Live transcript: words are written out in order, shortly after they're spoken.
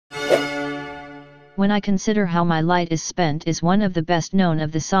When I consider how my light is spent is one of the best known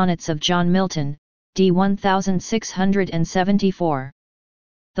of the sonnets of John Milton, d. 1674.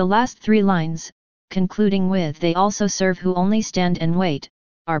 The last three lines, concluding with "they also serve who only stand and wait,"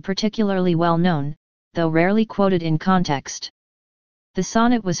 are particularly well known, though rarely quoted in context. The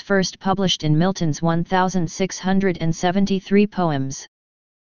sonnet was first published in Milton's 1673 poems.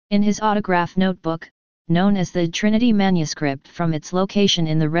 In his autograph notebook, known as the Trinity Manuscript from its location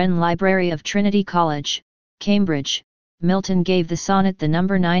in the Wren Library of Trinity College, Cambridge, Milton gave the sonnet the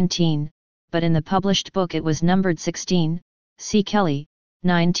number 19, but in the published book it was numbered 16, see Kelly,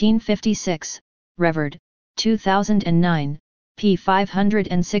 1956, Reverd, 2009, p.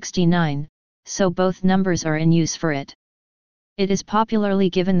 569, so both numbers are in use for it. It is popularly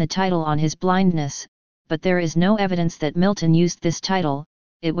given the title on his blindness, but there is no evidence that Milton used this title.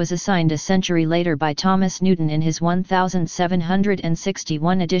 It was assigned a century later by Thomas Newton in his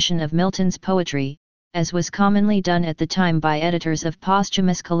 1761 edition of Milton's poetry, as was commonly done at the time by editors of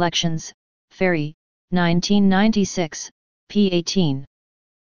posthumous collections, Ferry, 1996, p. 18.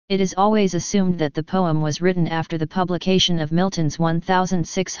 It is always assumed that the poem was written after the publication of Milton's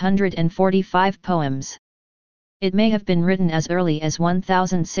 1645 poems. It may have been written as early as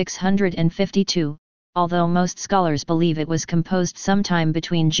 1652, although most scholars believe it was composed sometime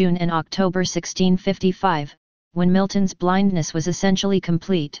between June and October 1655, when Milton's blindness was essentially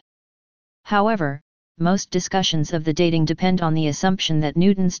complete. However, most discussions of the dating depend on the assumption that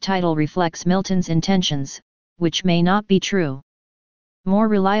Newton's title reflects Milton's intentions, which may not be true. More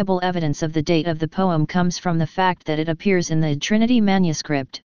reliable evidence of the date of the poem comes from the fact that it appears in the Trinity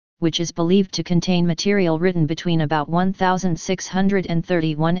Manuscript, which is believed to contain material written between about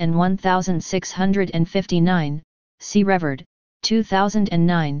 1631 and 1659, see Reverd,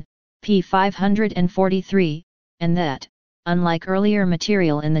 2009, p. 543, and that, unlike earlier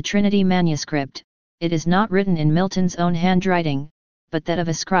material in the Trinity Manuscript, it is not written in Milton's own handwriting, but that of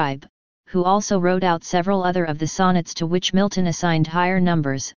a scribe, who also wrote out several other of the sonnets to which Milton assigned higher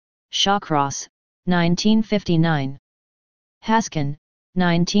numbers. Shawcross, 1959. Haskin,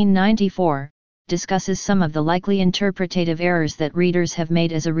 1994, discusses some of the likely interpretative errors that readers have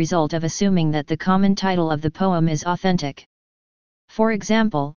made as a result of assuming that the common title of the poem is authentic. For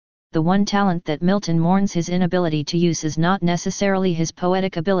example, the one talent that Milton mourns his inability to use is not necessarily his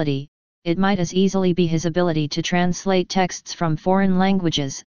poetic ability, it might as easily be his ability to translate texts from foreign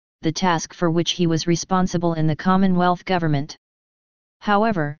languages, the task for which he was responsible in the Commonwealth government.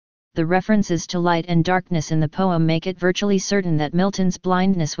 However, the references to light and darkness in the poem make it virtually certain that Milton's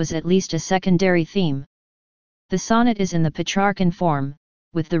blindness was at least a secondary theme. The sonnet is in the Petrarchan form,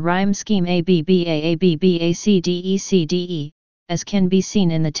 with the rhyme scheme ABBA, as can be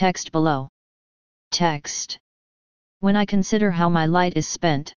seen in the text below. Text. When I consider how my light is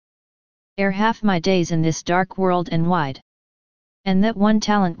spent, ere half my days in this dark world and wide, and that one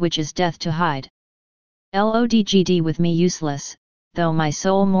talent which is death to hide, lodgd with me useless, though my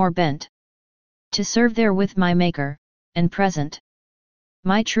soul more bent to serve there with my Maker, and present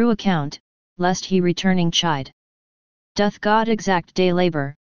my true account, lest he returning chide. Doth God exact day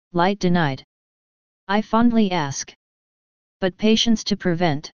labor, light denied? I fondly ask, but patience to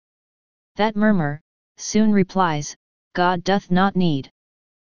prevent that murmur, soon replies, God doth not need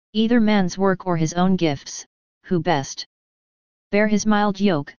either man's work or his own gifts, who best bear his mild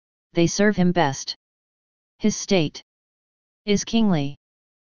yoke, they serve him best. His state is kingly.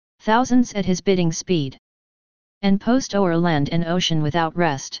 Thousands at his bidding speed, and post o'er land and ocean without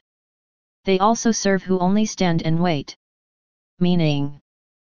rest. They also serve who only stand and wait. Meaning,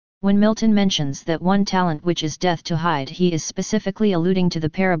 when Milton mentions that one talent which is death to hide, he is specifically alluding to the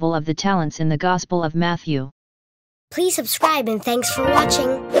parable of the talents in the Gospel of Matthew. Please subscribe and thanks for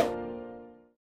watching.